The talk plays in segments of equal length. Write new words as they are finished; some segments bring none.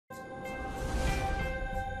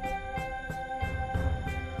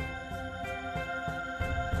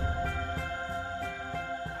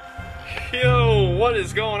Yo, what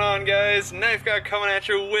is going on, guys? Knife Guy coming at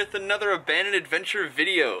you with another abandoned adventure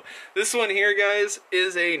video. This one here, guys,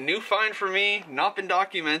 is a new find for me, not been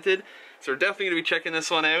documented, so we're definitely going to be checking this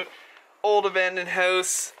one out. Old abandoned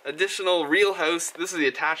house, additional real house. This is the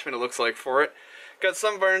attachment it looks like for it. Got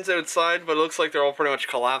some barns outside, but it looks like they're all pretty much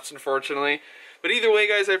collapsed, unfortunately. But either way,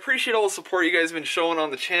 guys, I appreciate all the support you guys have been showing on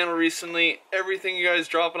the channel recently. Everything you guys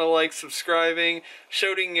dropping a like, subscribing,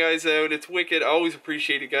 shouting you guys out. It's wicked. I always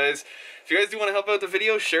appreciate it, guys. If you guys do want to help out the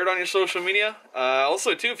video, share it on your social media.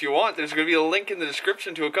 Also, too, if you want, there's going to be a link in the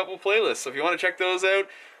description to a couple playlists. So if you want to check those out,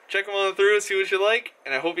 check them on through, see what you like.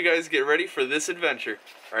 And I hope you guys get ready for this adventure.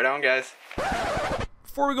 Right on, guys.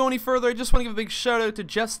 Before we go any further, I just want to give a big shout out to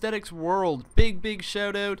Disasterland World. Big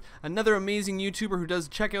shout out. Another amazing YouTuber who does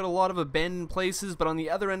check out a lot of abandoned places, but on the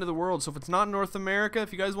other end of the world. So if it's not North America,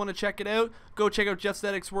 if you guys want to check it out, go check out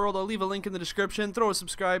Disasterland World. I'll leave a link in the description. Throw a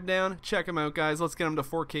subscribe down. Check him out, guys. Let's get him to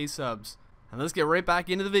 4K subs. And let's get right back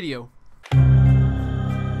into the video.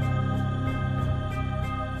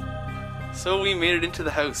 So we made it into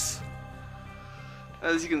the house.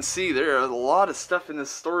 As you can see, there are a lot of stuff in this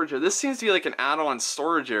storage area. This seems to be like an add-on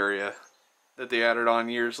storage area that they added on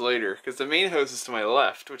years later, because the main house is to my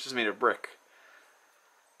left, which is made of brick.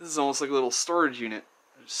 This is almost like a little storage unit.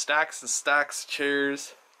 There's stacks and stacks of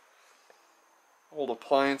chairs, old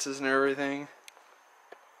appliances and everything.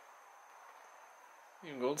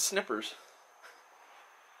 Even gold snippers.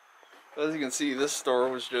 As you can see, this door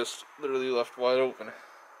was just literally left wide open.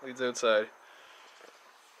 Leads outside.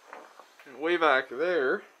 And way back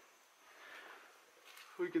there,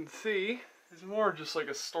 we can see is more just like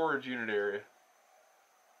a storage unit area.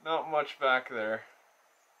 Not much back there.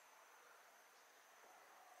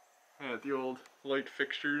 Yeah, the old light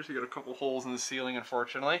fixtures. You got a couple holes in the ceiling,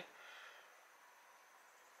 unfortunately.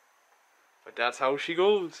 But that's how she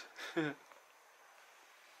goes. A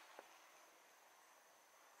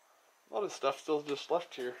lot of stuff still just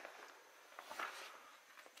left here.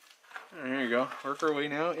 There you go. Work our way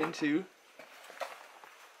now into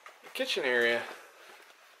the kitchen area.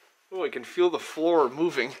 Oh, I can feel the floor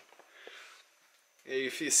moving. Yeah,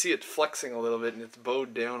 if you see it flexing a little bit and it's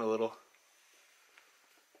bowed down a little.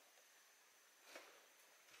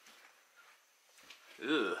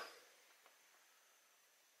 Ugh.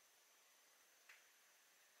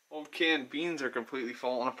 Old canned beans are completely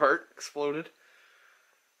falling apart, exploded.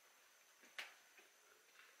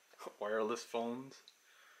 Wireless phones.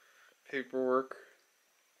 Paperwork.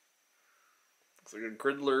 Looks like a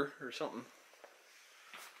griddler or something.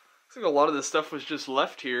 Looks like a lot of this stuff was just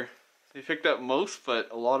left here. They picked up most, but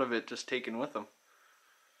a lot of it just taken with them.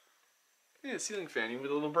 Yeah, ceiling fan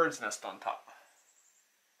with a little bird's nest on top.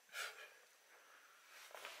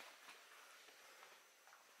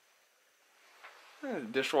 The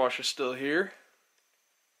dishwasher's still here.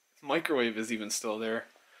 The microwave is even still there.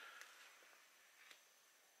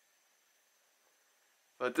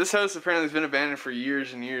 But this house apparently has been abandoned for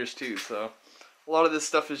years and years too, so a lot of this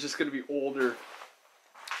stuff is just going to be older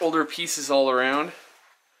pieces all around.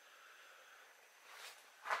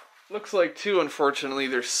 Looks like too, unfortunately,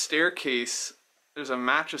 their staircase, there's a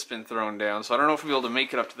mattress been thrown down, so I don't know if we'll be able to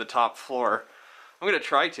make it up to the top floor. I'm going to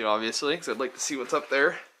try to, obviously, because I'd like to see what's up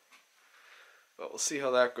there. But we'll see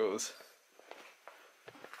how that goes.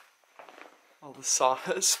 All the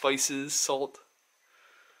spices, salt.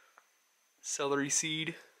 Celery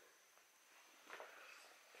seed.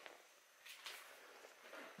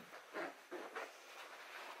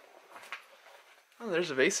 Oh, there's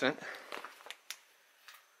a basement.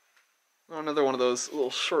 Oh, another one of those little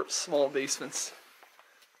short, small basements.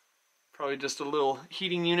 Probably just a little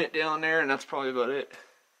heating unit down there, and that's probably about it.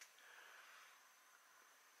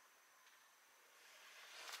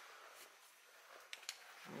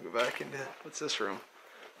 I'll go back into, what's this room?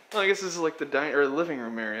 Well, I guess this is like the dining or the living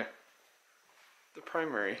room area. The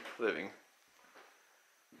primary living.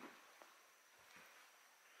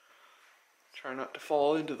 Try not to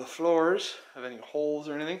fall into the floors, have any holes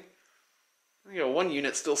or anything. I got one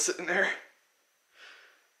unit still sitting there.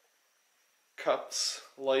 Cups,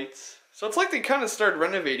 lights. So it's like they kind of started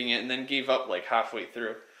renovating it and then gave up like halfway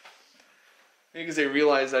through. Maybe because they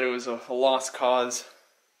realized that it was a lost cause.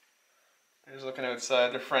 They're just looking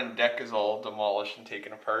outside. Their front deck is all demolished and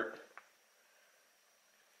taken apart.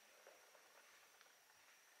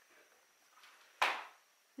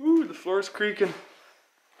 Ooh, the floor's creaking.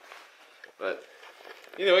 But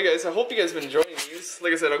anyway, guys, I hope you guys have been enjoying these.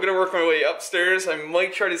 Like I said, I'm going to work my way upstairs. I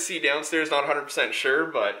might try to see downstairs, not 100% sure,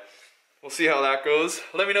 but we'll see how that goes.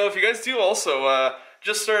 Let me know if you guys do also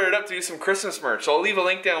just started up to do some Christmas merch. So I'll leave a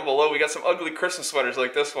link down below. We got some ugly Christmas sweaters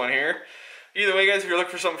like this one here. Either way, guys, if you're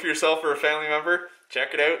looking for something for yourself or a family member,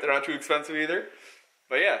 check it out. They're not too expensive either.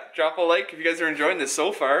 But yeah, drop a like if you guys are enjoying this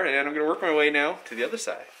so far, and I'm going to work my way now to the other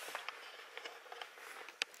side.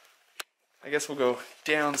 I guess we'll go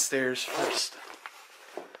downstairs first.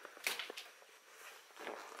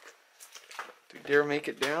 Do you dare make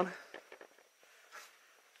it down? I'm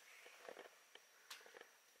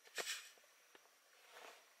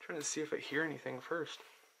trying to see if I hear anything first.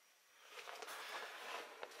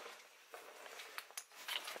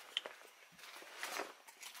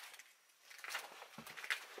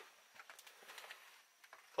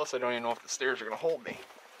 Plus, I don't even know if the stairs are going to hold me.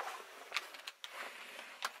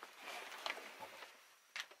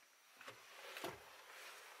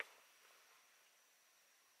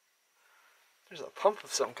 There's a pump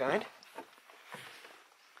of some kind.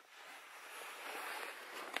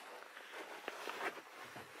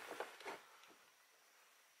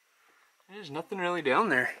 There's nothing really down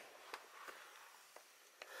there.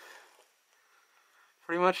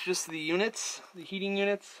 Pretty much just the units, the heating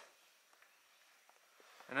units.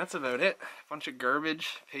 And that's about it. A bunch of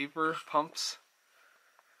garbage, paper, pumps.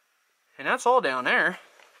 And that's all down there.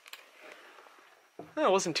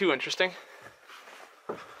 That wasn't too interesting.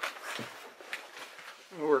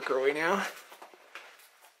 We'll work our way now.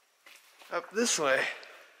 Up this way.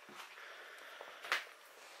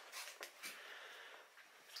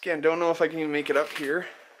 Again, don't know if I can even make it up here.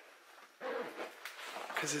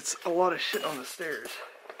 Because it's a lot of shit on the stairs.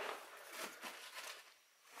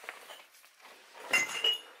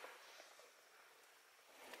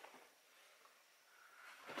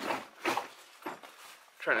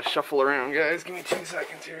 Trying to shuffle around, guys. Give me 2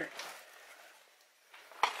 seconds here.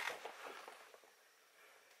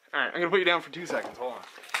 Alright, I'm gonna put you down for 2 seconds. Hold on.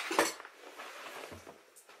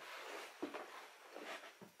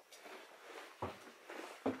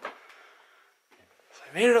 So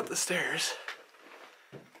I made it up the stairs.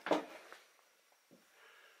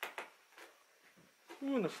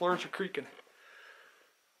 Ooh, and the floors are creaking.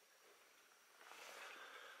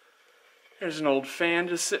 There's an old fan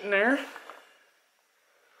just sitting there.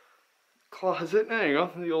 Closet, there you go,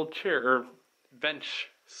 the old chair, or bench,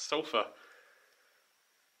 sofa,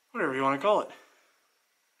 whatever you want to call it.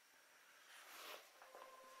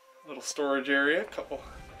 Little storage area, a couple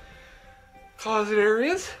closet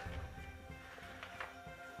areas.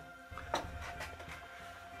 I'm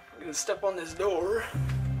gonna step on this door.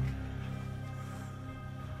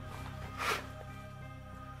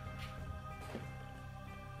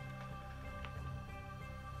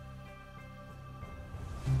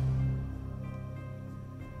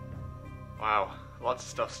 Wow, lots of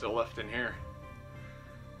stuff still left in here.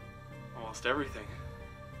 Almost everything.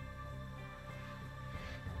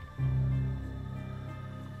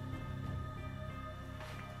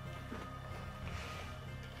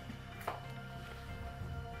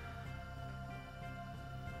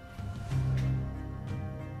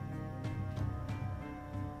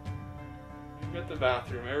 At the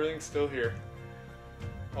bathroom, everything's still here.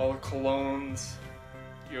 All the colognes,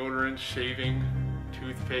 deodorant, shaving,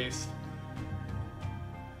 toothpaste.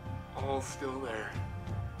 All still there.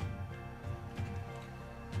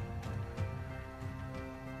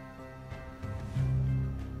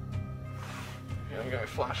 Yeah, I got my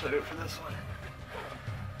flashlight out for this one.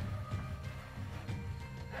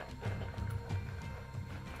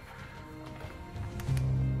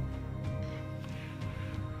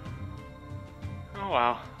 Oh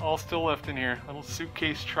wow, all still left in here. Little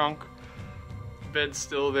suitcase trunk. Bed's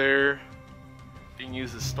still there. Being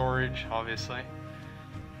used as storage, obviously.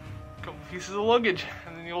 Couple pieces of luggage,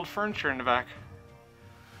 and then the old furniture in the back.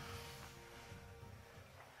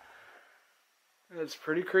 That's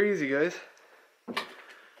pretty crazy, guys.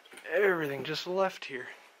 Everything just left here.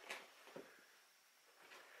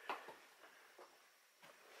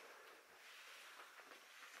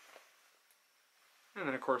 And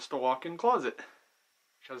then of course the walk-in closet,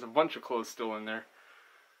 which has a bunch of clothes still in there.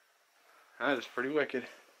 That is pretty wicked.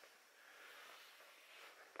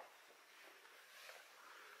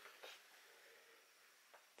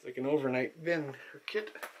 It's like an overnight bin or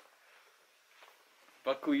kit.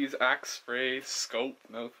 Buckley's Axe Spray, Scope,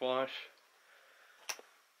 mouthwash,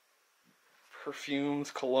 perfumes,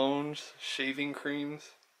 colognes, shaving creams.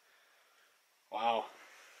 Wow.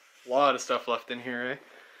 A lot of stuff left in here,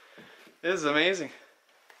 eh? This is amazing.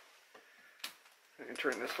 I can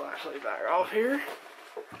turn this flashlight back off here.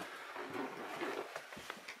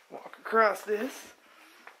 Walk across this.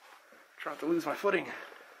 Try not to lose my footing.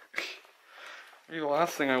 Maybe the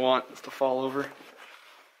last thing I want is to fall over.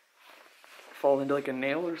 Fall into like a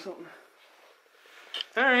nail or something.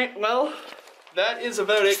 Alright, well, that is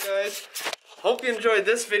about it, guys. Hope you enjoyed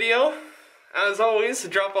this video. As always,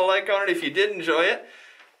 drop a like on it if you did enjoy it.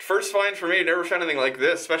 First find for me, never found anything like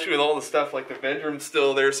this, especially with all the stuff, like the bedroom's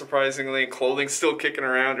still there surprisingly, clothing still kicking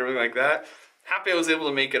around, everything like that. Happy I was able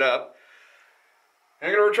to make it up.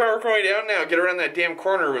 I'm gonna try working my way down now, get around that damn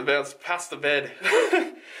corner with bounce past the bed.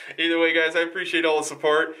 Either way, guys, I appreciate all the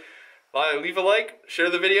support. Leave a like, share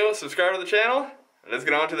the video, subscribe to the channel, and let's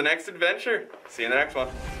get on to the next adventure. See you in the next one.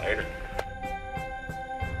 Later.